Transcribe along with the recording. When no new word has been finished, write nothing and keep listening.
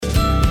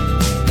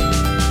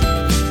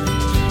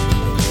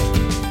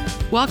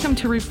Welcome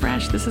to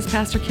Refresh. This is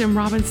Pastor Kim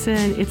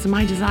Robinson. It's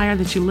my desire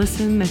that you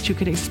listen, that you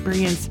could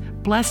experience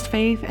blessed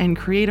faith and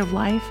creative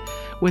life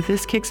with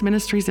this Kicks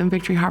Ministries and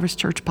Victory Harvest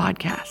Church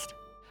podcast.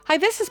 Hi,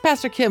 this is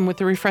Pastor Kim with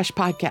the Refresh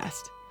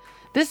podcast.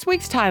 This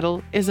week's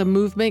title is A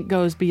Movement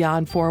Goes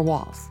Beyond Four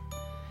Walls.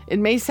 It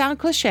may sound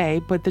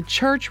cliche, but the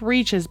church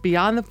reaches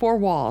beyond the four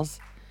walls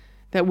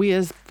that we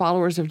as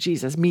followers of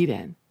Jesus meet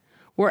in.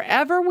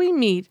 Wherever we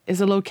meet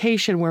is a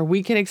location where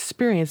we can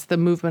experience the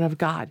movement of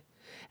God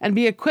and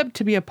be equipped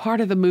to be a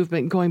part of the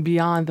movement going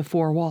beyond the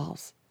four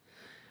walls.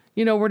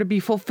 You know, we're to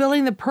be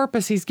fulfilling the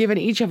purpose He's given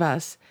each of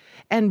us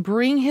and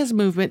bring His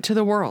movement to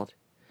the world.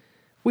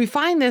 We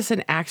find this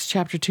in Acts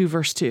chapter 2,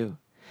 verse 2.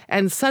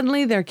 And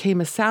suddenly there came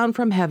a sound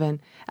from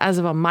heaven as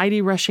of a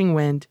mighty rushing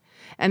wind,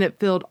 and it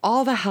filled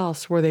all the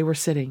house where they were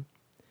sitting.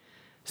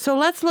 So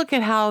let's look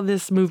at how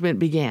this movement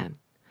began.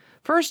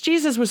 First,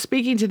 Jesus was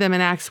speaking to them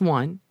in Acts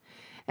 1,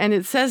 and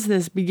it says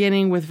this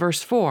beginning with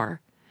verse 4,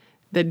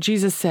 that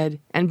Jesus said,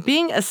 and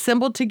being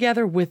assembled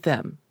together with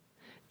them.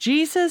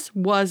 Jesus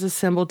was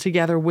assembled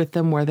together with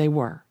them where they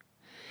were.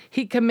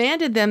 He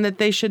commanded them that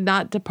they should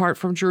not depart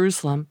from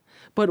Jerusalem,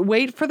 but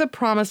wait for the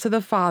promise of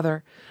the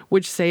Father,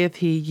 which saith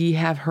he, ye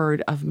have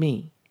heard of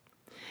me.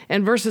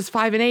 In verses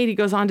 5 and 8, he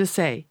goes on to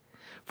say,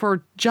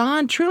 for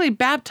John truly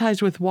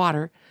baptized with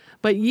water,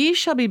 but ye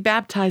shall be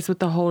baptized with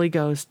the Holy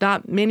Ghost,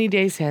 not many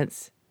days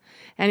hence.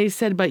 And he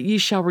said, but ye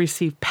shall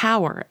receive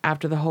power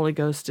after the Holy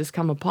Ghost is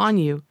come upon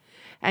you,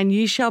 and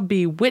ye shall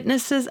be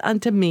witnesses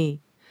unto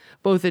me,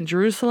 both in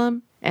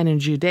Jerusalem and in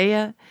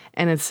Judea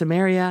and in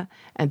Samaria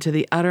and to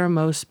the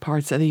uttermost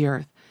parts of the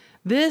earth.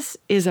 This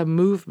is a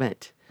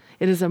movement.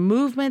 It is a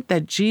movement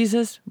that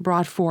Jesus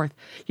brought forth.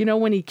 You know,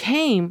 when He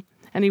came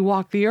and He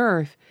walked the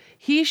earth,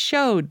 He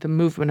showed the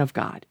movement of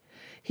God.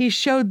 He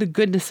showed the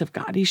goodness of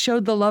God. He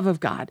showed the love of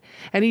God.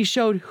 And He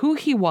showed who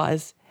He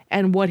was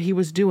and what He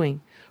was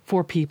doing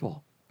for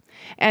people.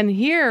 And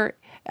here,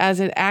 as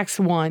in Acts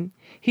 1,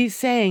 He's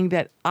saying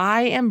that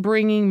I am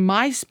bringing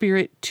my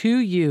Spirit to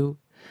you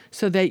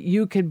so that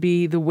you can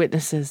be the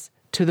witnesses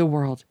to the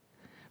world,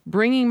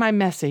 bringing my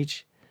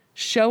message,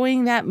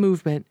 showing that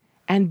movement,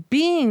 and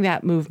being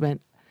that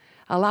movement,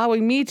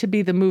 allowing me to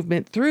be the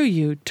movement through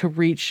you to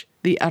reach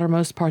the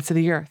uttermost parts of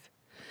the earth.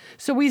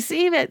 So we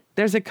see that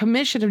there's a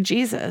commission of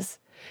Jesus.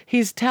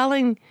 He's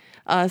telling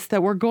us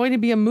that we're going to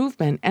be a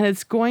movement, and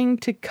it's going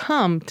to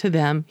come to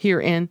them here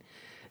in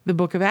the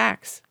book of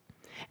Acts.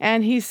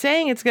 And He's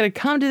saying it's going to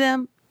come to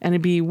them and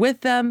be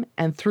with them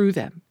and through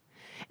them.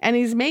 And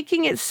He's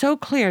making it so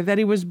clear that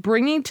He was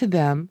bringing to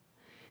them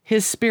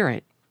His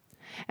Spirit,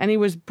 and He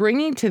was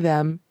bringing to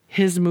them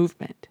His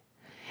movement,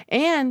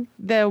 and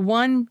the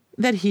one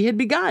that He had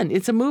begun.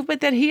 It's a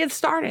movement that He had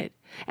started,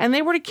 and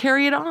they were to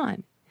carry it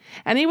on.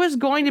 And He was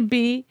going to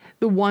be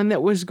the one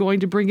that was going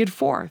to bring it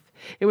forth.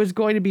 It was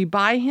going to be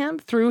by Him,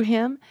 through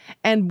Him,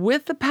 and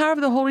with the power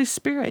of the Holy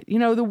Spirit. You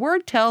know, the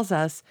Word tells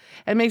us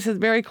and makes it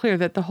very clear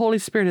that the Holy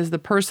Spirit is the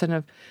person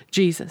of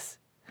Jesus.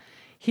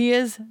 He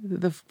is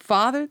the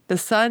Father, the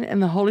Son,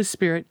 and the Holy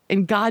Spirit,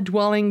 and God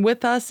dwelling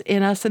with us,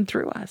 in us, and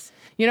through us.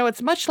 You know,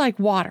 it's much like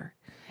water.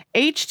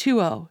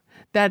 H2O,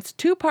 that's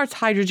 2 parts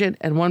hydrogen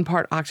and 1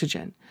 part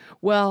oxygen.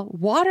 Well,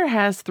 water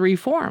has 3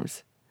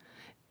 forms.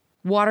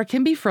 Water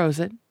can be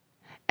frozen,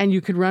 and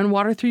you could run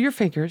water through your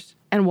fingers,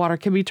 and water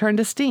can be turned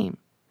to steam.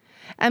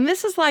 And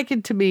this is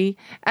likened to me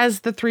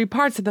as the 3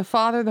 parts of the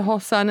Father, the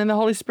Son, and the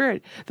Holy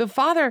Spirit. The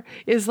Father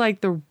is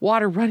like the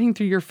water running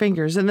through your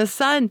fingers, and the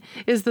Son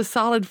is the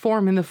solid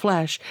form in the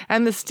flesh,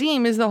 and the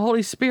steam is the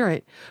Holy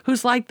Spirit,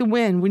 who's like the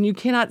wind when you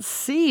cannot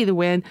see the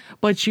wind,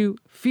 but you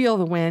feel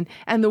the wind.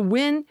 And the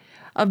wind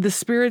of the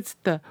spirits,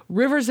 the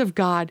rivers of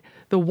God,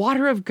 the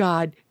water of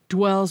God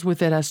dwells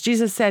within us.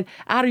 Jesus said,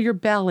 out of your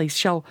belly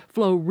shall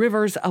flow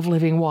rivers of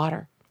living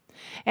water.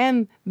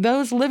 And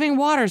those living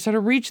waters are to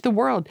reach the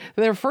world.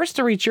 They're first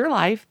to reach your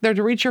life, they're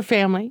to reach your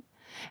family,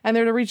 and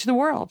they're to reach the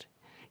world.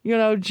 You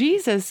know,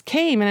 Jesus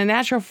came in a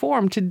natural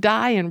form to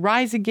die and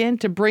rise again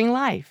to bring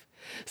life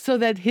so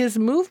that His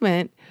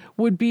movement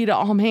would be to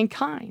all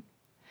mankind.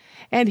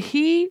 And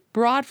He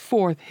brought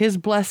forth His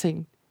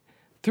blessing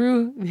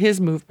through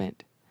His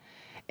movement.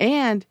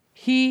 And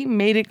He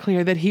made it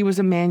clear that He was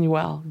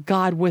Emmanuel,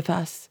 God with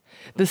us,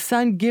 the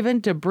Son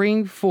given to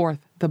bring forth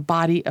the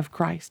body of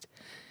Christ.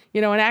 You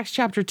know, in Acts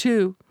chapter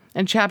 2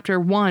 and chapter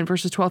 1,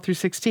 verses 12 through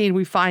 16,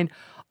 we find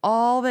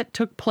all that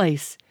took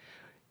place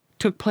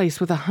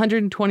with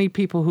 120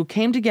 people who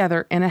came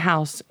together in a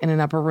house in an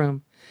upper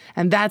room.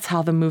 And that's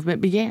how the movement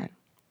began.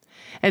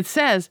 It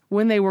says,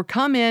 when they were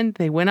come in,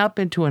 they went up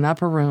into an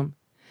upper room.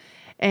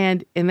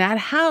 And in that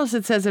house,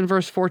 it says in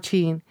verse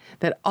 14,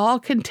 that all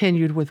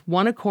continued with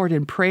one accord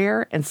in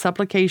prayer and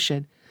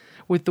supplication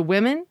with the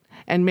women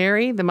and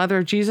Mary, the mother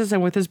of Jesus,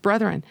 and with His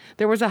brethren.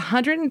 There was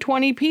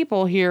 120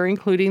 people here,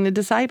 including the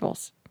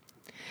disciples.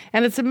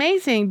 And it's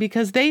amazing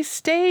because they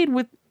stayed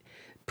with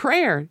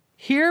prayer.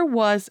 Here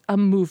was a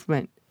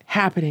movement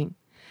happening,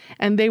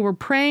 and they were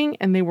praying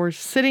and they were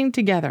sitting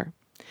together.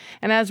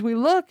 And as we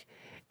look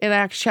in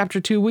Acts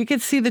chapter 2, we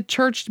could see the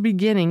church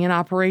beginning in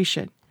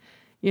operation.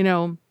 You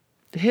know,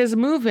 his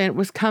movement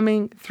was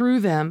coming through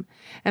them,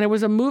 and it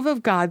was a move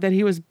of God that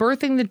he was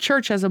birthing the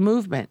church as a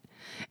movement.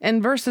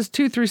 In verses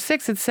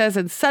 2-6, it says,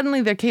 "And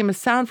suddenly there came a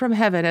sound from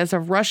heaven as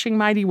of rushing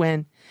mighty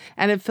wind,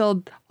 and it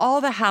filled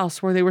all the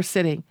house where they were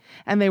sitting,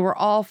 and they were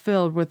all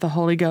filled with the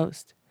Holy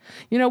Ghost."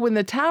 You know, when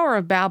the Tower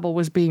of Babel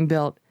was being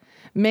built,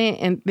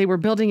 and they were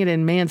building it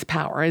in man's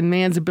power and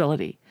man's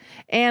ability,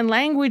 and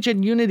language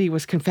and unity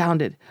was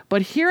confounded.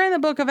 But here in the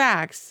book of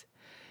Acts,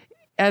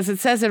 as it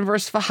says in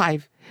verse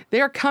 5,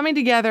 they are coming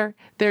together.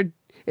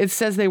 It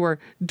says they were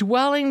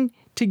dwelling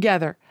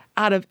together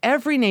out of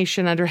every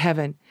nation under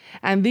heaven,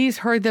 and these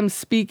heard them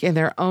speak in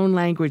their own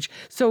language.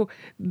 So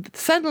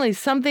suddenly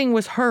something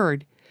was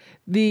heard.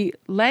 The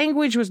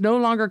language was no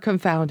longer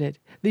confounded.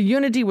 The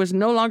unity was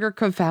no longer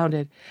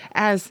confounded.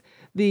 As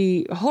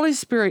the Holy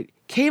Spirit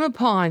came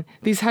upon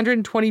these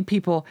 120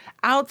 people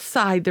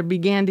outside, they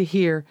began to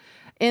hear.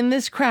 In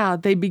this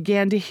crowd, they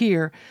began to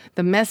hear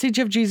the message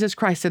of Jesus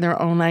Christ in their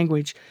own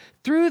language.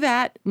 Through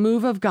that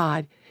move of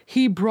God,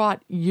 he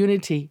brought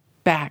unity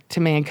back to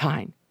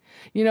mankind.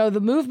 You know, the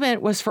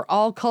movement was for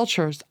all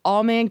cultures,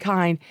 all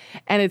mankind,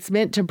 and it's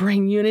meant to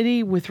bring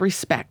unity with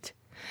respect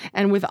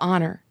and with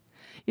honor.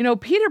 You know,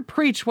 Peter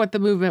preached what the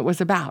movement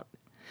was about.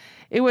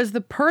 It was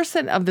the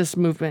person of this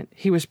movement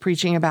he was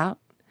preaching about.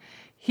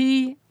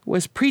 He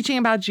was preaching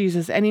about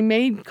Jesus, and he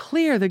made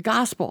clear the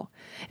gospel.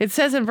 It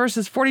says in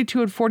verses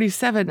 42 and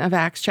 47 of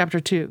Acts chapter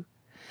 2,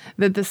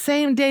 that the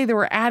same day there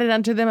were added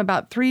unto them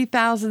about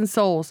 3,000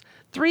 souls.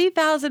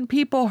 3,000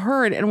 people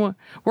heard and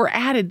were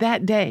added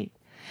that day.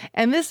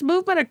 And this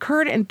movement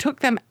occurred and took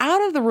them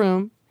out of the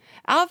room,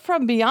 out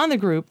from beyond the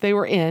group they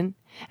were in,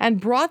 and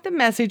brought the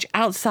message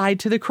outside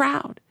to the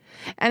crowd.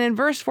 And in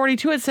verse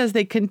 42, it says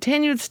they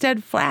continued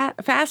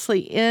steadfastly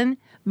in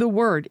the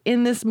word,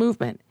 in this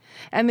movement,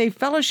 and they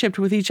fellowshiped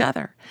with each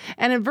other.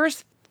 And in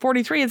verse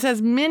 43, it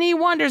says many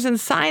wonders and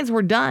signs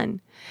were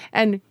done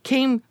and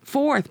came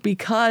forth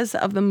because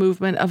of the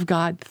movement of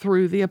God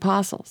through the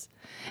apostles.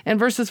 In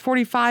verses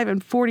 45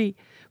 and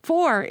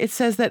 44, it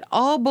says that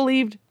all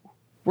believed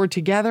were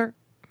together,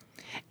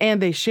 and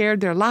they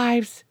shared their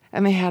lives,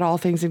 and they had all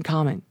things in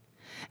common.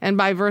 And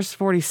by verse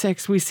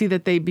 46, we see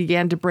that they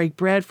began to break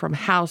bread from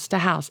house to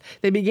house.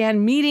 They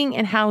began meeting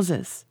in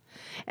houses.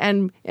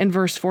 And in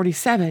verse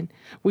 47,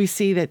 we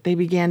see that they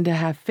began to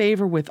have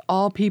favor with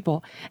all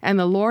people, and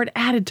the Lord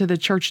added to the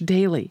church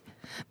daily.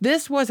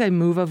 This was a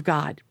move of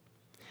God.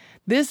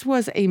 This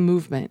was a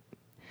movement.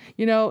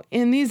 You know,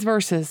 in these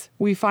verses,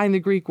 we find the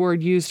Greek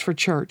word used for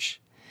church.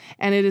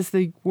 And it is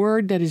the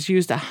word that is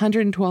used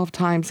 112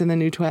 times in the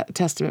New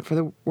Testament for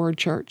the word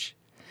church.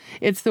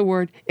 It's the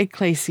word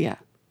ecclesia.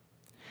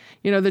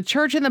 You know, the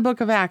church in the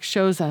book of Acts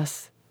shows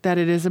us that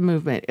it is a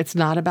movement. It's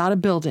not about a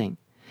building.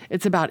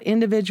 It's about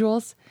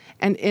individuals,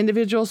 and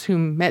individuals who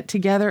met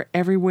together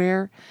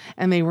everywhere,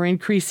 and they were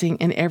increasing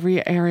in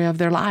every area of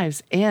their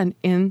lives and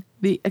in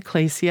the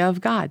ecclesia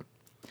of God.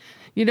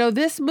 You know,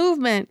 this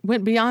movement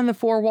went beyond the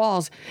four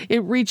walls.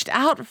 It reached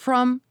out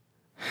from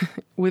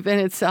within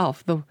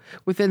itself,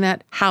 within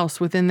that house,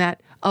 within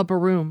that upper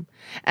room.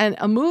 And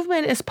a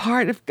movement is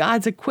part of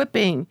God's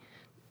equipping,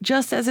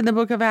 just as in the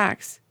book of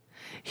Acts.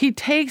 He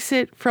takes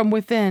it from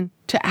within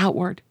to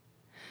outward.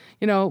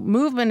 You know,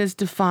 movement is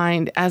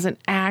defined as an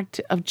act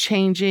of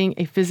changing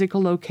a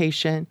physical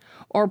location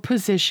or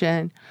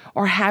position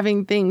or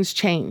having things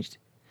changed.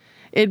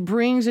 It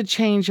brings a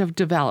change of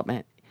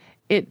development.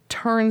 It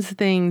turns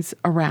things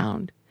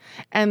around.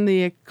 And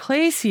the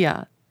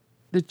ecclesia,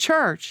 the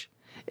church,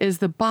 is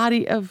the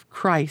body of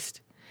Christ.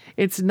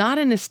 It's not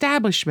an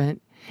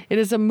establishment. It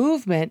is a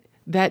movement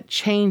that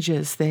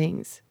changes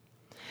things.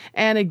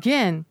 And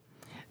again,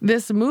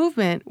 this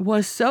movement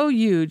was so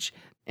huge.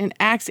 In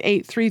Acts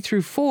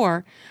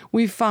 8:3-4,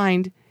 we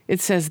find it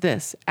says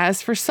this,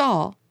 "As for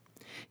Saul,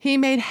 he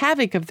made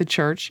havoc of the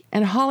church,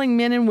 and hauling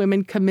men and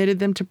women committed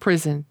them to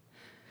prison."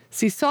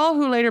 See, Saul,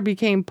 who later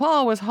became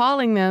Paul, was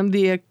hauling them,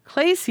 the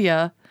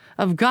ecclesia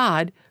of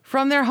God,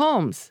 from their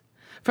homes,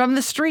 from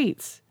the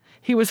streets.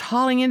 He was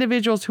hauling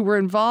individuals who were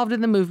involved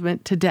in the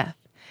movement to death,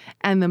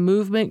 and the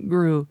movement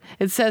grew.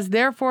 It says,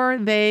 "Therefore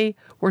they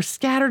were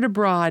scattered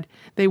abroad.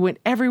 They went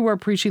everywhere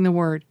preaching the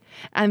word."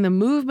 And the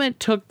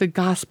movement took the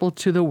gospel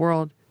to the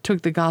world,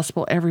 took the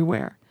gospel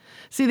everywhere.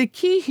 See, the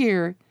key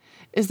here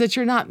is that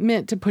you're not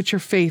meant to put your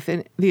faith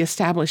in the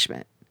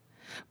establishment,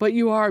 but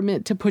you are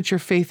meant to put your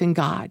faith in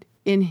God,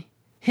 in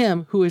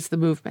Him who is the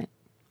movement.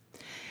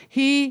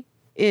 He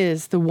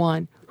is the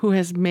one who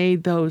has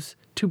made those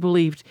to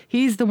believe.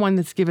 He's the one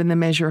that's given the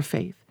measure of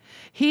faith.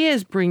 He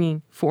is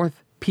bringing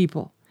forth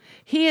people.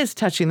 He is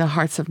touching the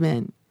hearts of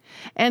men,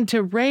 and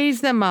to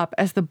raise them up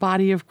as the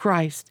body of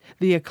Christ,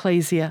 the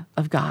ecclesia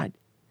of God.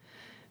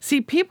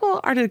 See, people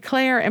are to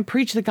declare and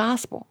preach the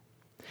gospel.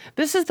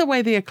 This is the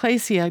way the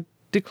ecclesia,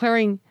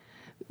 declaring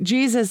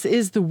Jesus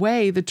is the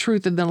way, the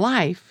truth, and the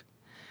life,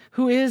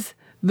 who is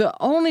the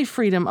only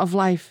freedom of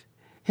life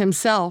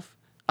himself,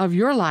 of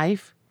your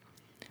life,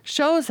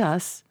 shows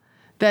us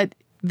that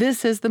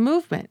this is the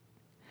movement.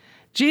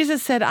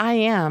 Jesus said, "I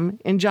am,"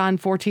 in John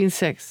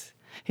 14:6.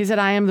 He said,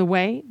 I am the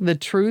way, the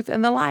truth,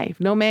 and the life.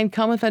 No man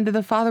cometh unto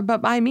the Father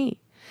but by me.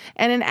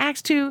 And in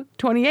Acts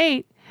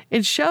 2:28,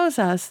 it shows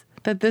us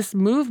that this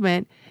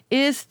movement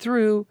is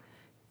through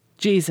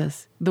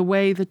Jesus, the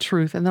way, the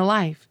truth, and the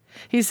life.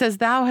 He says,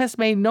 thou hast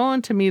made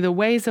known to me the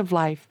ways of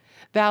life.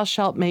 Thou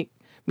shalt make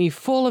me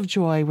full of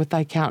joy with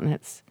thy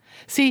countenance.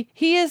 See,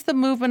 he is the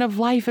movement of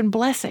life and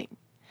blessing.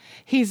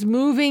 He's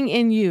moving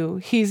in you.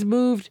 He's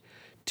moved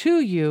to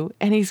you,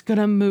 and he's going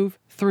to move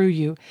through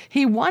you.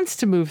 He wants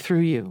to move through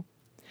you.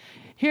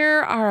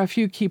 Here are a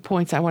few key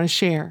points I want to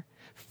share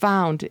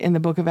found in the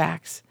book of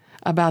Acts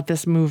about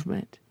this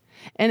movement.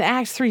 In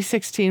Acts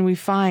 3:16, we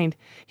find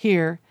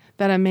here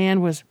that a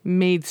man was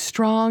made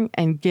strong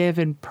and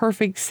given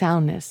perfect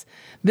soundness.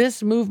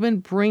 This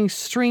movement brings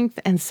strength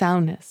and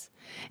soundness.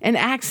 In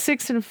Acts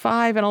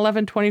 6:5 and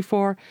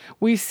 11:24,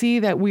 we see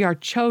that we are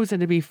chosen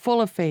to be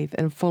full of faith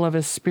and full of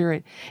his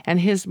Spirit, and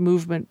his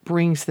movement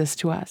brings this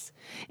to us.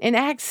 In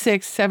Acts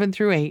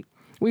 6:7-8,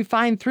 we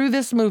find through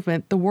this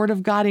movement, the word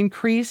of God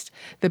increased,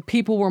 the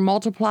people were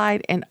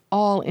multiplied, and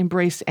all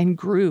embraced and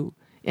grew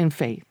in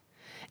faith.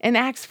 In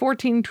Acts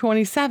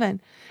 14:27,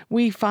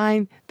 we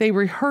find they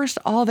rehearsed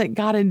all that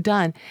God had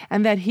done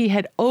and that he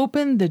had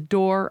opened the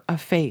door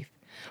of faith.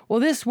 Well,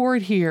 this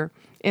word here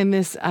in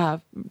this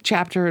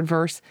chapter and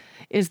verse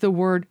is the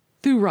word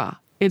thura.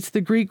 It's the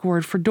Greek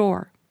word for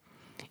door.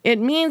 It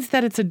means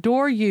that it's a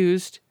door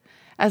used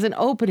as an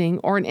opening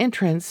or an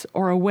entrance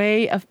or a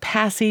way of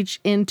passage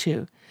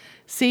into.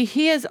 See,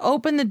 he has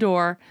opened the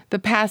door, the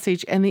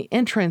passage, and the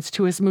entrance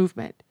to his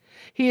movement.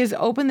 He has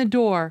opened the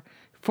door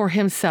for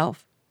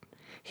himself.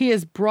 He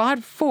has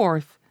brought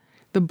forth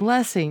the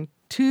blessing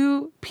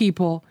to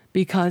people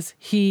because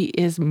he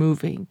is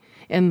moving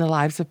in the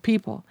lives of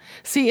people.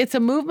 See, it's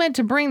a movement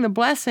to bring the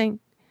blessing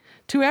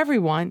to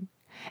everyone,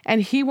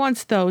 and he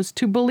wants those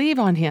to believe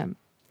on him.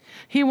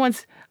 He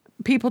wants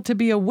people to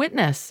be a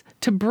witness,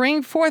 to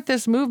bring forth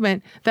this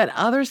movement that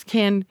others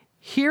can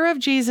hear of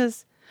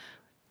Jesus,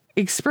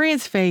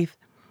 experience faith,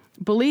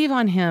 believe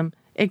on him,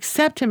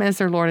 accept him as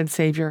their Lord and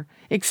Savior,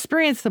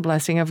 experience the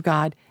blessing of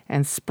God,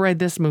 and spread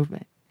this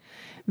movement.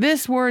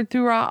 This word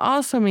thura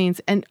also means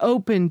an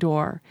open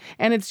door,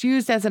 and it's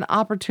used as an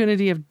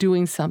opportunity of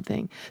doing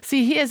something.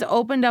 See, he has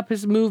opened up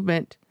his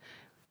movement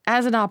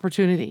as an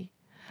opportunity,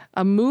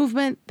 a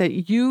movement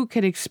that you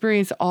can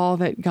experience all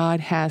that God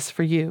has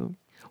for you.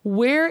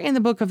 Where in the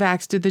book of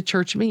Acts did the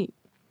church meet?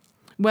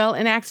 Well,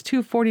 in Acts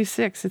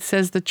 2:46, it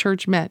says the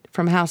church met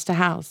from house to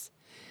house.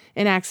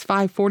 In Acts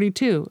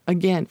 5:42,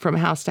 again, from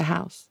house to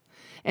house.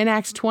 In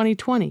Acts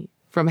 20:20,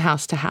 from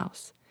house to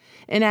house.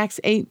 In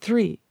Acts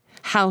 8:3,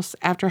 house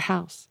after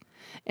house.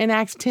 In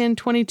Acts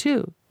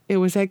 10:22, it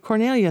was at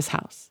Cornelius'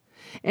 house.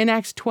 In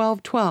Acts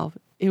 12:12,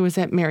 it was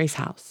at Mary's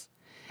house.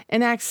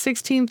 In Acts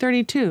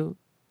 16:32,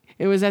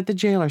 it was at the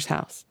jailer's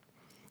house.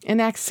 In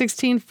Acts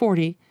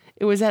 16:40,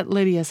 it was at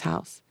Lydia's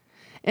house.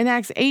 In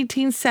Acts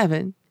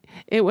 18:7,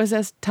 it was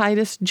at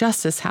Titus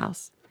Justus'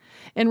 house.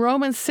 In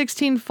Romans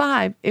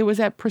 16:5, it was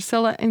at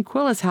Priscilla and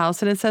Aquila's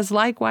house, and it says,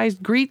 likewise,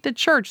 greet the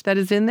church that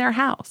is in their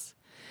house.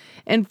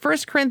 In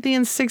 1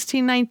 Corinthians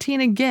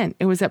 16:19, again,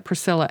 it was at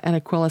Priscilla and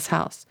Aquila's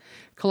house.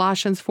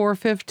 Colossians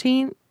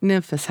 4:15,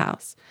 Nympha's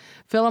house.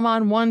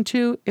 Philemon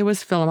 1:2, it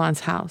was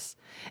Philemon's house.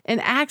 In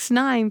Acts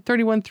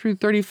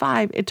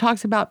 9:31-35, it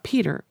talks about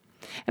Peter.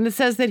 And it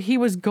says that he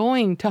was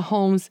going to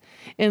homes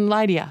in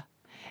Lydia.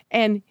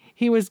 And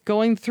he was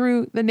going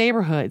through the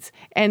neighborhoods.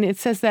 And it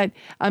says that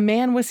a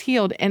man was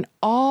healed, and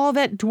all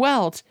that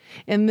dwelt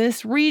in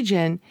this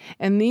region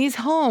and these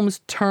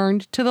homes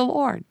turned to the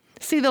Lord.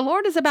 See, the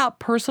Lord is about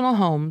personal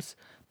homes,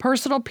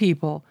 personal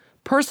people,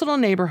 personal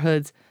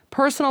neighborhoods,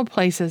 personal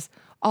places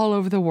all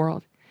over the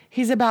world.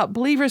 He's about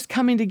believers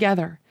coming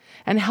together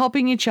and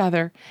helping each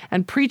other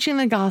and preaching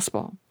the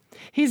gospel.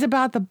 He's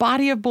about the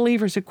body of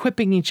believers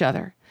equipping each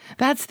other.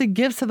 That's the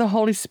gifts of the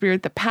Holy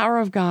Spirit, the power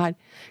of God,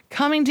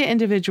 coming to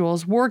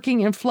individuals,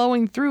 working and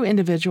flowing through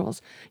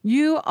individuals.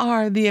 You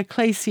are the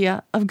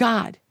ecclesia of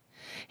God.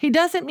 He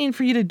doesn't mean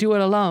for you to do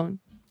it alone.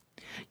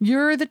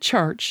 You're the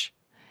church.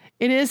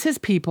 It is his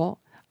people,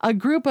 a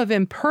group of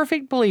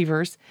imperfect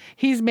believers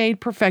he's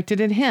made perfected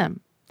in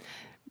him.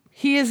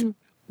 He is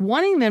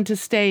wanting them to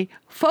stay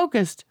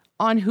focused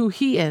on who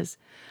he is,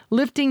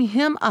 lifting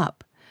him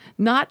up,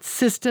 not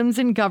systems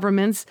and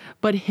governments,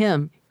 but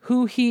him,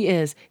 who he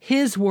is,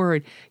 his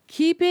word,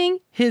 keeping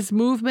his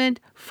movement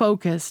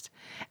focused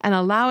and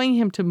allowing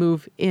him to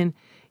move in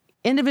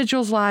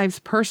individuals' lives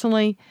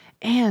personally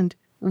and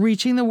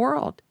reaching the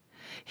world.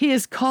 He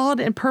has called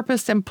and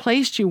purposed and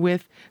placed you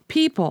with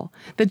people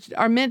that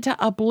are meant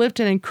to uplift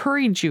and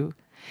encourage you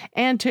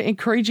and to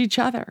encourage each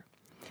other.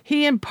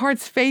 He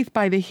imparts faith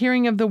by the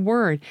hearing of the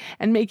word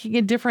and making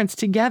a difference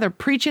together,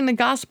 preaching the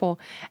gospel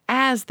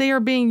as they are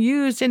being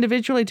used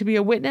individually to be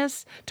a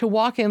witness, to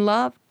walk in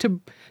love,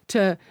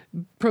 to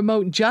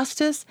promote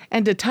justice,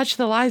 and to touch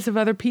the lives of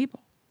other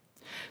people.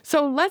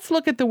 So let's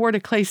look at the word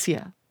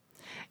ecclesia.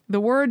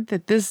 The word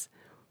that this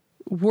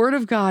word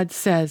of God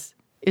says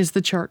is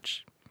the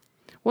church.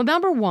 Well,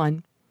 number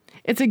one,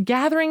 It's a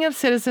gathering of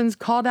citizens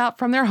called out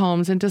from their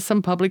homes into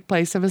some public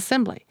place of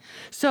assembly.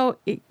 So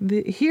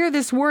here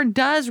this word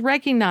does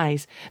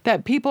recognize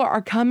that people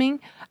are coming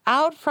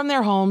out from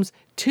their homes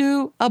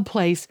to a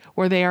place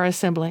where they are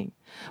assembling.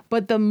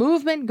 But the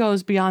movement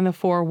goes beyond the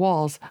four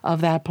walls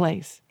of that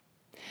place.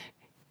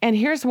 And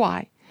here's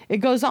why. It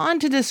goes on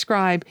to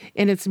describe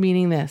in its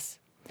meaning this.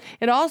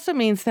 It also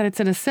means that it's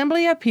an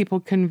assembly of people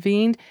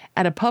convened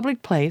at a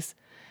public place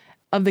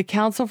of the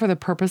council for the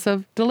purpose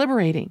of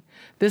deliberating.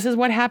 This is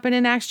what happened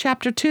in Acts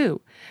chapter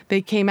 2.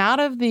 They came out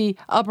of the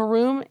upper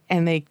room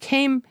and they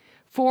came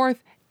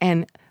forth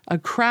and a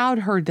crowd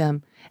heard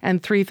them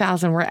and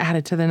 3,000 were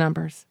added to the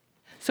numbers.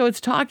 So it's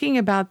talking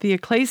about the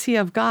ecclesia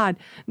of God,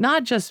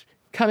 not just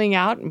coming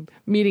out and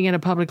meeting in a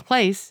public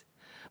place,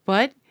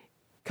 but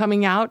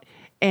coming out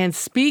and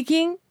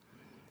speaking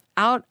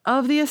out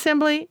of the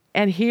assembly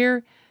and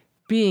here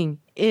being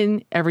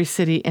in every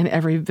city and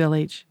every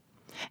village.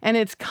 And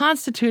it's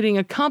constituting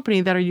a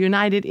company that are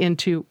united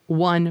into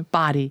one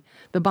body,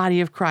 the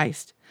body of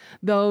Christ,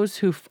 those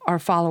who are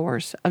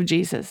followers of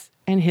Jesus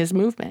and his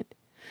movement.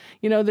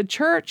 You know, the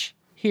church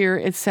here,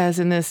 it says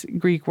in this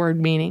Greek word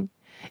meaning,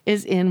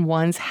 is in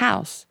one's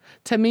house,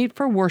 to meet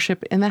for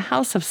worship in the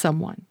house of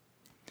someone.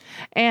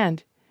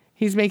 And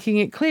he's making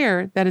it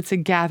clear that it's a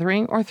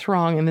gathering or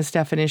throng in this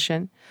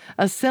definition,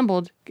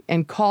 assembled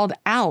and called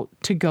out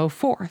to go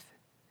forth.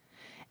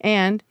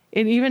 And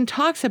it even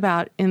talks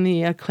about in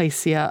the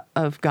ecclesia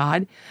of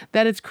God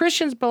that it's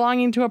Christians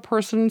belonging to a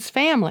person's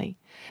family,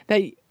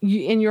 that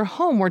in your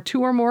home where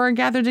two or more are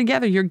gathered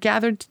together, you're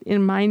gathered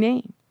in my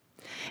name.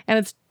 And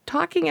it's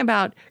talking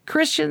about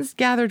Christians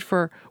gathered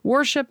for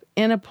worship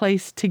in a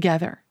place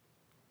together.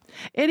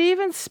 It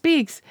even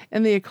speaks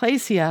in the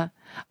ecclesia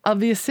of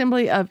the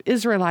assembly of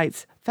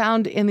Israelites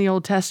found in the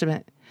Old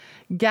Testament,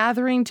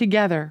 gathering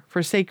together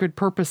for sacred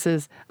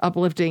purposes,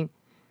 uplifting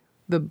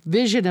the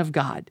vision of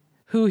God,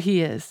 who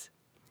he is.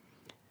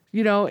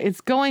 You know,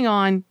 it's going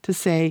on to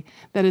say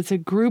that it's a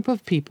group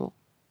of people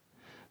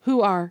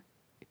who are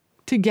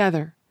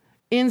together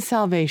in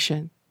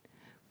salvation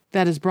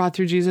that is brought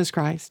through Jesus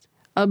Christ,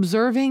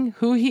 observing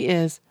who he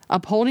is,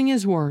 upholding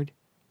his word,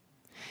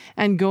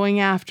 and going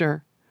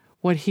after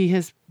what he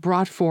has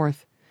brought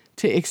forth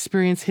to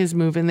experience his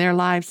move in their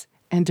lives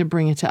and to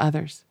bring it to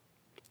others.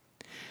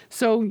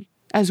 So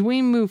as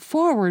we move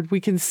forward,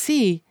 we can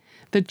see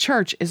the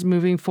church is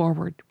moving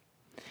forward.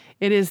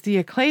 It is the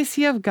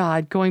ecclesia of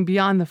God going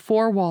beyond the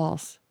four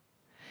walls.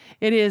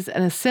 It is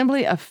an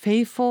assembly of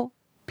faithful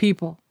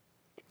people.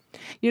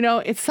 You know,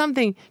 it's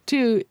something,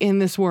 too, in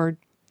this word.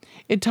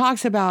 It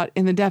talks about,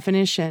 in the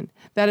definition,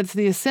 that it's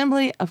the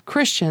assembly of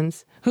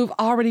Christians who've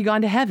already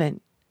gone to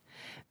heaven.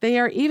 They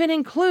are even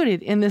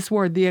included in this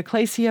word, the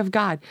ecclesia of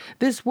God.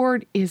 This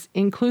word is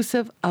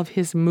inclusive of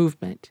his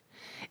movement.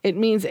 It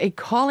means a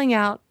calling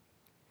out,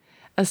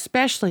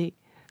 especially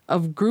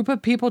of a group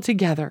of people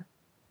together,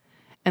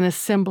 an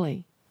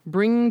assembly,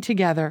 bringing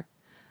together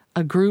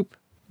a group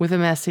with a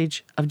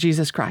message of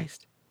Jesus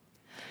Christ.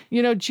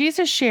 You know,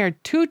 Jesus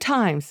shared 2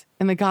 times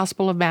in the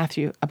Gospel of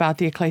Matthew about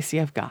the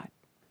ecclesia of God.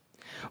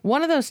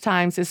 One of those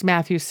times is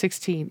Matthew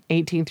 16,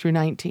 18 through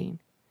 19.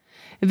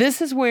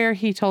 This is where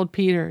he told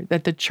Peter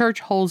that the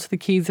church holds the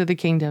keys of the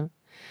kingdom.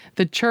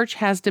 The church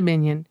has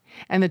dominion,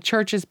 and the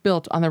church is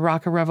built on the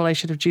rock of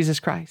revelation of Jesus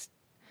Christ.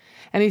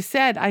 And he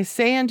said, I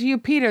say unto you,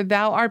 Peter,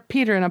 thou art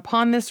Peter, and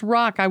upon this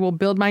rock I will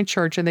build my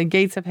church, and the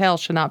gates of hell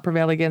shall not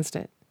prevail against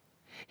it.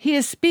 He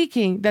is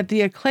speaking that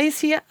the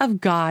ecclesia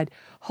of God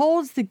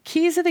holds the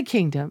keys of the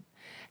kingdom,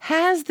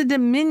 has the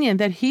dominion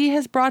that he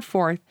has brought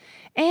forth,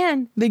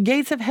 and the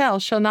gates of hell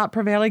shall not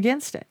prevail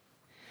against it.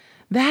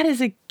 That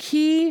is a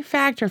key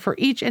factor for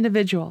each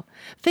individual.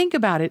 Think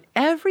about it.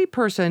 Every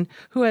person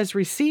who has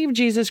received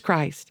Jesus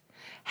Christ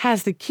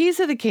has the keys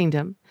of the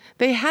kingdom,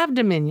 they have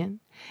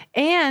dominion,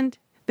 and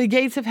the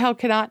gates of hell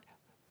cannot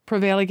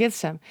prevail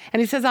against them.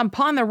 And he says,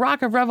 upon the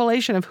rock of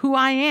revelation of who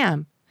I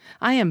am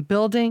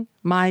building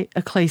my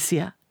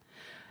ecclesia.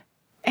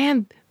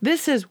 And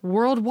this is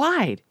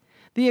worldwide.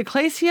 The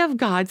ecclesia of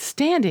God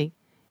standing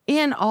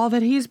in all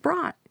that he's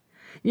brought.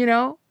 You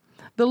know,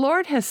 the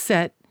Lord has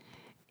set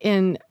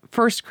in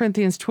 1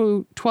 Corinthians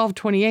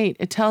 12:28,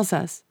 it tells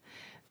us,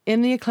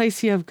 in the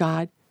ecclesia of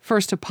God,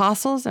 first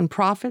apostles and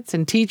prophets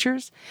and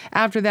teachers,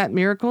 after that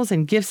miracles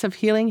and gifts of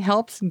healing,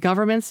 helps,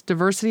 governments,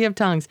 diversity of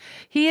tongues.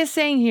 He is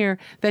saying here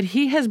that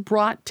he has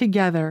brought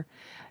together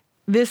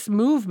this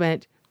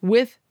movement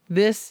with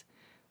this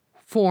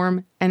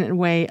form and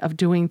way of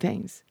doing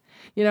things.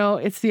 You know,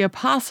 it's the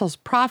apostles,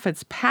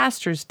 prophets,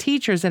 pastors,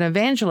 teachers, and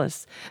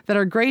evangelists that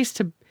are graced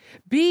to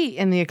be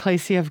in the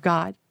ecclesia of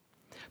God,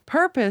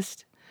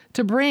 purposed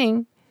to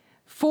bring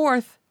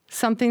forth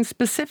something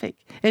specific.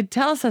 It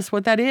tells us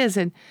what that is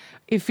in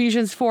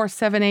Ephesians 4,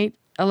 7, 8,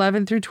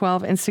 11 through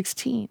 12, and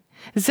 16.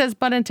 It says,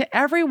 but unto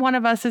every one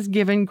of us is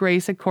given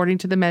grace according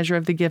to the measure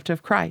of the gift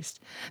of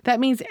Christ. That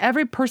means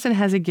every person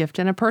has a gift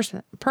and a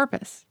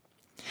purpose.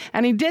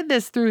 And he did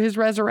this through his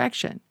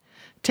resurrection.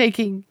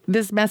 Taking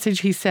this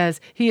message, he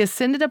says, he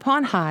ascended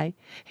upon high.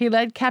 He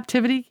led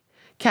captivity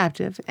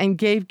captive and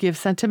gave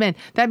gifts unto men.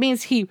 That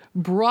means he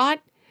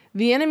brought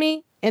the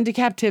enemy into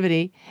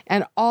captivity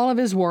and all of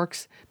his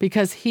works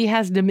because he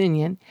has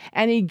dominion,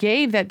 and he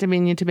gave that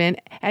dominion to men,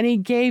 and he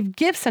gave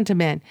gifts unto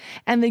men.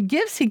 And the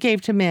gifts he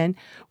gave to men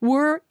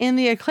were in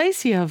the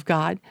ecclesia of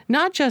God,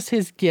 not just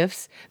his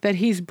gifts that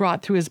he's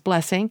brought through his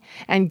blessing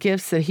and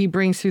gifts that he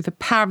brings through the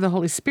power of the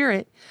Holy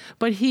Spirit,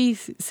 but he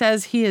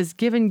says he has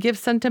given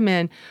gifts unto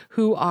men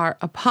who are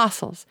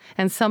apostles,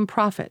 and some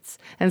prophets,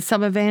 and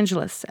some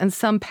evangelists, and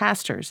some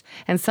pastors,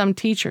 and some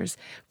teachers,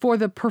 for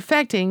the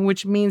perfecting,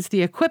 which means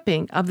the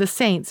equipping of the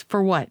saints,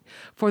 for what?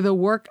 For the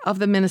work of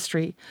the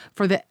ministry,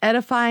 for the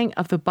edifying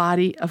of the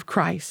body of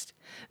Christ.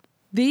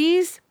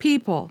 These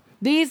people,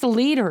 these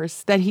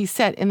leaders that he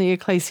set in the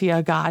ecclesia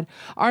of God,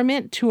 are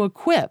meant to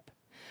equip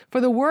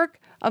for the work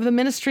of the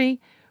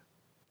ministry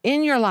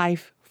in your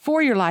life,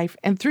 for your life,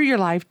 and through your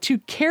life, to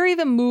carry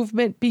the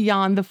movement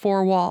beyond the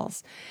four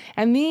walls.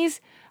 And these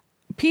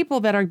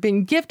people that are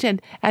being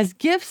gifted as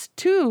gifts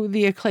to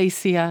the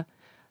ecclesia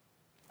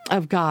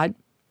of God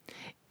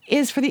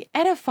is for the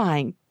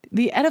edifying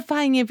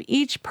of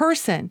each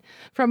person,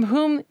 from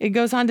whom, it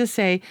goes on to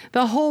say,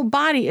 the whole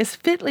body is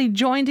fitly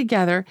joined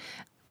together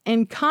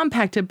and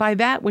compacted by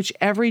that which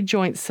every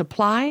joint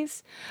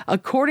supplies,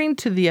 according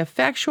to the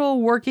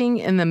effectual working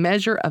in the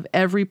measure of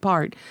every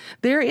part.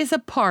 There is a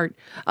part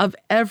of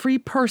every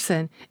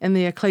person in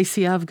the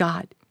ecclesia of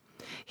God.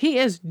 He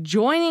is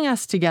joining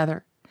us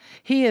together.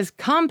 He is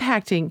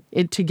compacting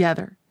it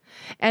together.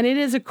 And it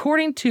is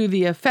according to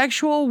the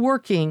effectual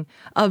working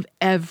of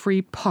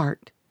every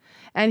part.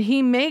 And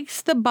he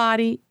makes the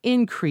body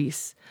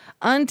increase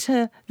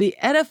unto the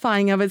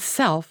edifying of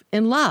itself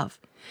in love.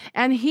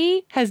 And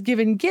he has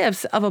given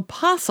gifts of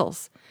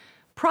apostles,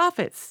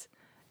 prophets,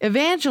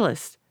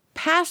 evangelists,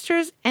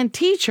 pastors, and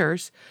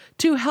teachers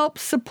to help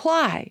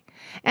supply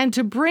and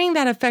to bring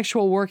that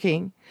effectual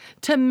working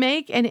to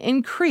make and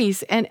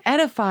increase and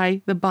edify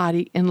the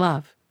body in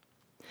love.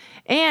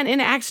 And in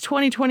Acts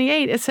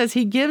 20:28, it says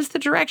he gives the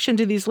direction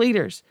to these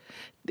leaders.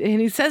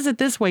 And he says it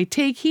this way: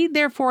 take heed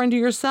therefore unto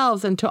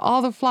yourselves and to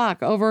all the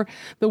flock over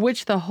the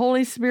which the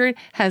Holy Spirit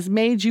has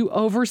made you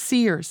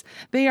overseers.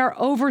 They are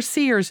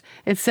overseers,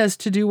 it says,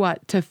 to do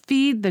what? To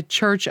feed the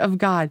church of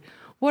God.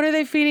 What are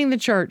they feeding the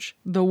church?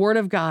 The word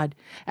of God.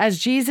 As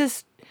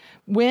Jesus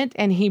went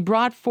and he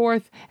brought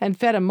forth and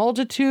fed a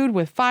multitude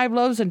with 5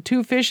 loaves and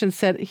 2 fish and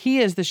said, he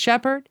is the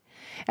shepherd.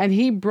 And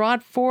he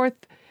brought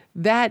forth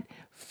that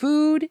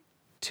food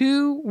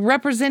to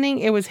representing,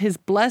 it was his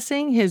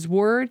blessing, his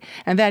word,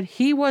 and that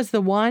he was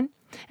the one.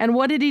 And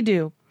what did he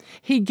do?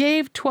 He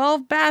gave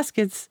 12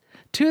 baskets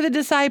to the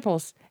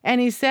disciples. And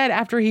he said,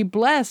 after he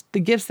blessed the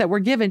gifts that were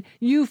given,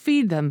 you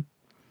feed them.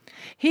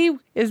 He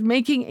is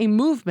making a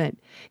movement.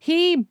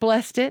 He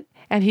blessed it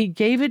and he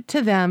gave it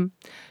to them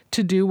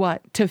to do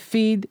what? To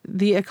feed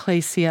the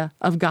ecclesia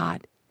of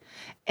God.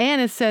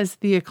 And it says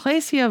the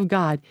ecclesia of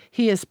God,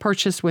 he has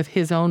purchased with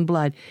his own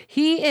blood.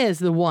 He is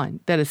the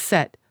one that is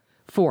set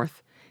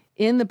forth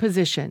in the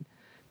position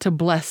to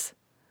bless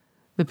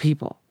the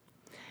people.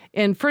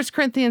 In 1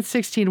 Corinthians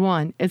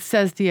 16:1, it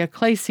says the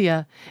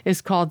ecclesia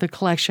is called the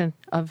collection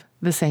of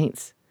the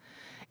saints.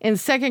 In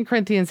 2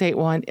 Corinthians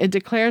 8:1, it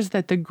declares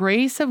that the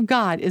grace of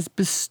God is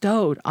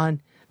bestowed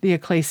on the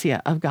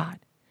ecclesia of God.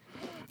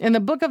 In the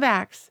book of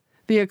Acts,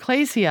 the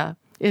ecclesia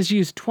is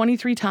used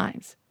 23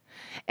 times,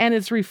 and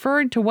it's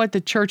referred to what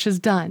the church has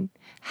done,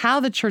 how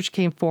the church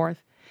came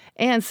forth,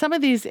 and some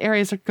of these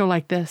areas go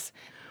like this.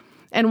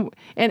 And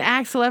in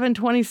Acts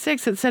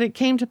 11:26, it said it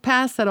came to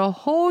pass that a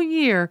whole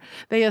year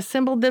they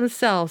assembled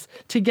themselves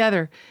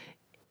together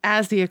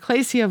as the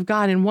ecclesia of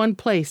God in one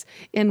place,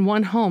 in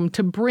one home,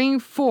 to bring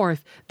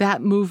forth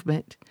that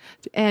movement.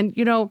 And,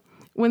 you know,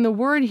 when the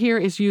word here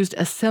is used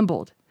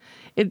assembled,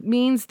 it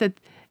means that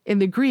in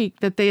the Greek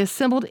that they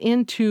assembled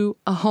into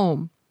a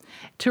home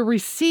to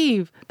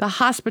receive the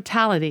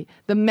hospitality,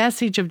 the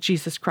message of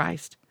Jesus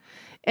Christ.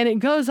 And it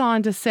goes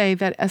on to say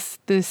that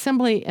the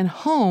assembly in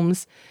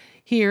homes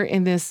here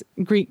in this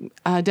Greek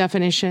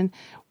definition,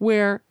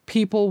 where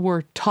people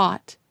were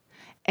taught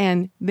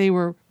and they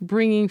were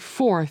bringing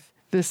forth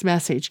this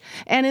message.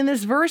 And in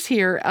this verse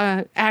here,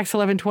 Acts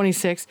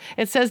 11:26,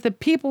 it says the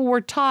people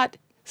were taught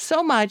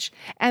so much,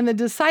 and the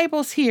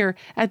disciples here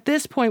at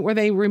this point where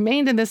they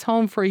remained in this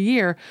home for a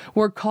year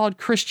were called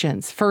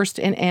Christians, first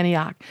in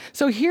Antioch.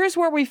 So here's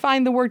where we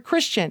find the word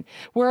Christian,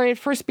 where it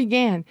first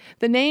began.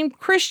 The name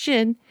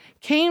Christian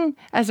came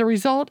as a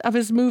result of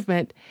his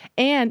movement,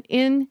 and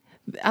in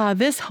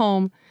this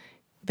home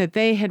that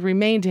they had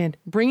remained in,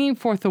 bringing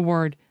forth the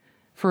word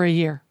for a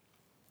year.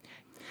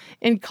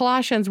 In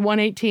Colossians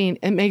 1:18,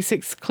 it makes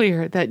it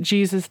clear that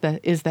Jesus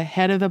is the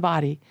head of the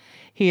body.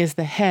 He is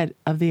the head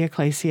of the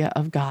ecclesia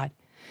of God.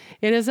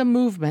 It is a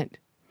movement.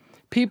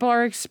 People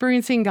are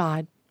experiencing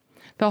God,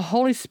 the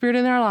Holy Spirit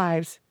in their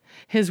lives.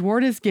 His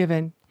word is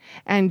given,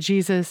 and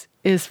Jesus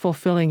is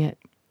fulfilling it.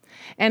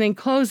 And in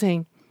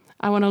closing,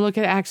 I want to look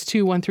at Acts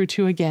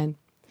 2:1-2 again.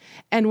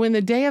 And when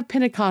the day of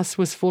Pentecost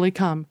was fully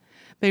come,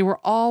 they were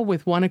all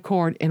with one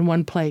accord in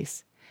one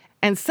place.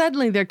 And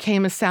suddenly there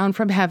came a sound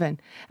from heaven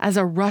as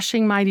a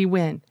rushing mighty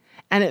wind,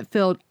 and it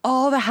filled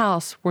all the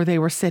house where they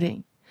were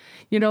sitting.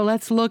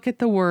 Let's look at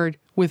the word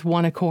with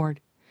one accord.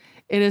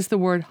 It is the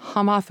word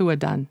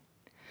hamathuadon.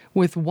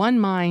 With one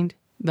mind,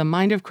 the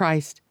mind of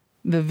Christ,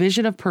 the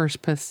vision of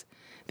purpose,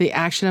 the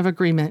action of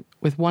agreement,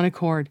 with one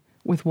accord,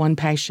 with one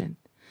passion.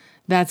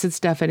 That's its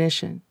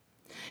definition.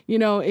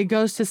 It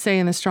goes to say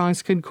in the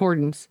Strong's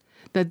Concordance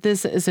that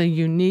this is a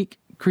unique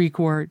Greek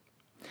word,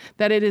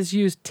 that it is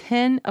used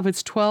 10 of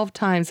its 12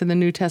 times in the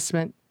New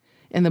Testament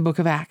in the book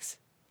of Acts.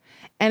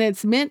 And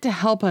it's meant to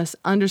help us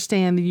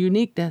understand the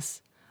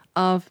uniqueness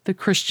of the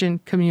Christian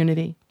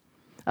community,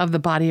 of the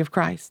body of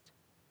Christ.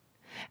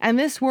 And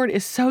this word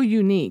is so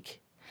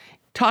unique,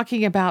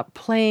 talking about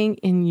playing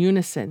in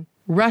unison,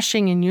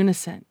 rushing in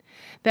unison,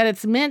 that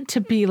it's meant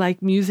to be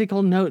like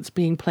musical notes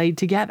being played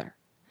together.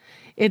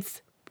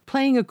 It's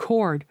playing a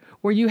chord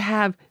where you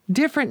have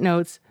different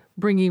notes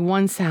bringing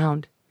one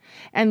sound.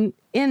 And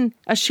in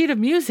a sheet of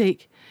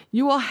music,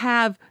 you will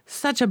have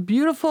such a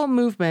beautiful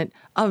movement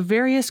of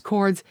various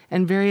chords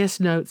and various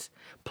notes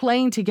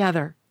playing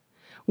together,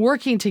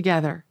 working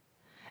together.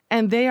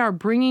 And they are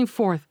bringing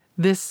forth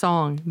this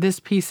song, this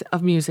piece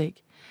of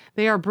music.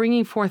 They are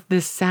bringing forth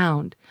this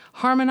sound,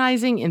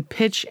 harmonizing in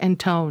pitch and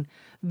tone.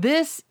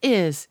 This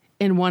is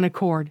in one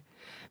accord.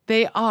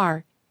 They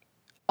are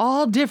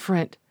all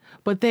different,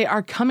 but they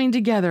are coming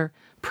together,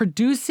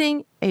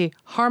 producing a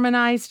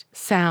harmonized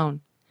sound.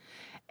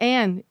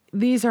 And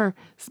these are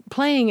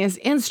playing as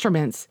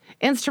instruments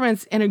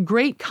in a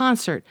great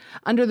concert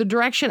under the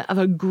direction of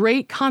a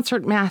great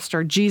concert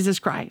master, Jesus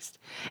Christ.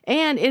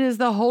 And it is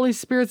the Holy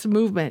Spirit's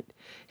movement,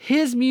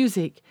 His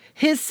music,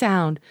 His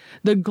sound,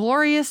 the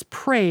glorious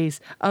praise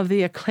of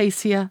the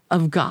ecclesia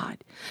of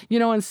God.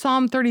 In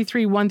Psalm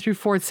 33,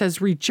 1-4, it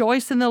says,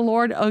 "Rejoice in the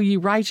Lord, O ye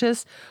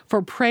righteous,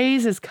 for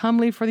praise is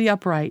comely for the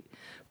upright.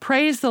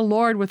 Praise the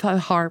Lord with a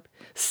harp.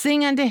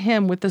 Sing unto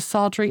Him with the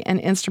psaltery and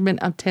instrument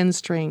of 10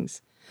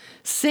 strings.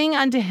 Sing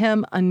unto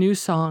Him a new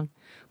song.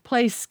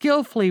 Play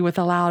skillfully with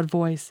a loud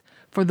voice,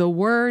 for the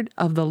word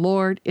of the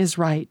Lord is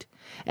right,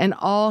 and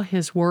all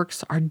His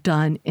works are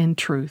done in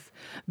truth."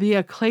 The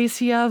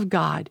ecclesia of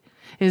God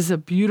is a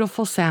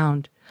beautiful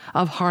sound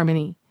of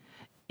harmony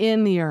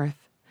in the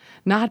earth,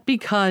 not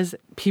because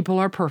people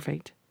are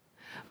perfect,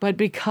 but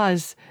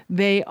because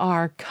they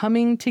are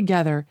coming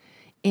together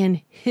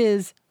in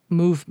His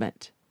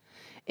movement,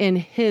 in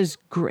His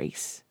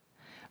grace,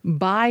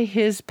 by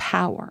His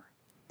power,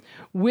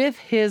 with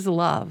His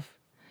love,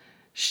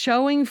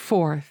 showing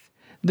forth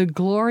the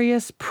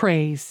glorious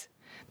praise,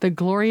 the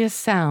glorious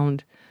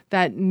sound,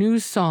 that new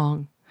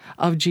song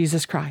of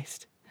Jesus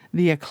Christ,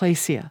 the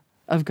ecclesia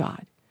of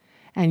God.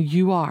 And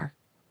you are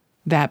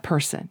that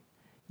person.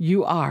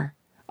 You are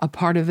a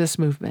part of this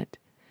movement.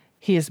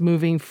 He is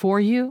moving for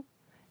you,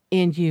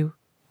 in you,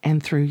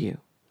 and through you.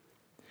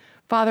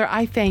 Father,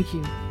 I thank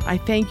you. I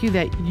thank you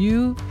that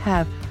you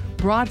have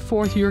brought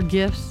forth your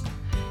gifts.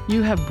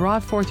 You have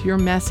brought forth your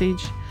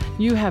message.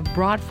 You have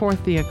brought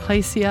forth the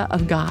ecclesia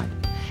of God,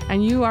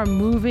 and you are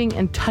moving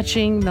and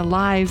touching the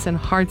lives and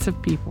hearts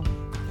of people.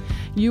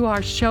 You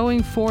are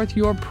showing forth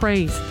your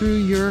praise through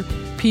your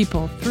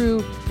people,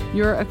 through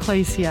your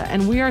ecclesia,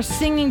 and we are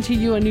singing to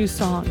you a new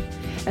song,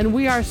 and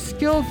we are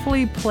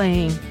skillfully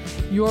playing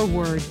your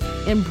word,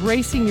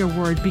 embracing your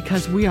word,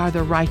 because we are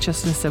the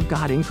righteousness of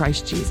God in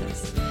Christ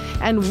Jesus.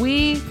 And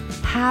we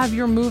have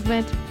your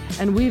movement,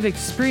 and we've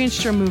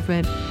experienced your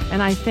movement,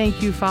 and I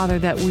thank you, Father,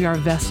 that we are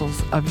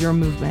vessels of your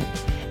movement.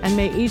 And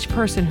may each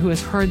person who has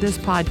heard this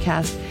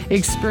podcast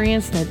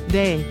experience that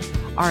they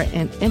are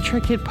an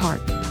intricate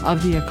part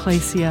of the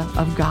ecclesia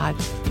of God,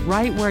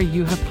 right where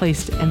you have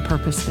placed and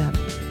purposed them.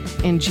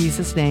 In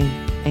Jesus' name,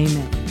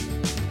 amen.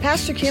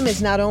 Pastor Kim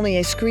is not only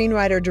a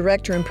screenwriter,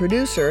 director, and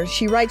producer,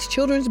 she writes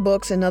children's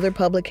books and other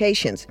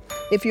publications.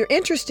 If you're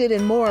interested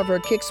in more of her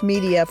Kicks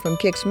media from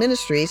Kicks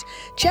Ministries,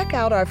 check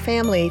out our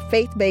family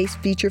faith-based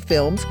feature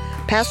films,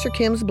 Pastor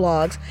Kim's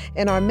blogs,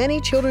 and our many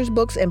children's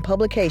books and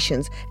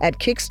publications at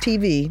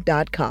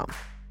KicksTV.com.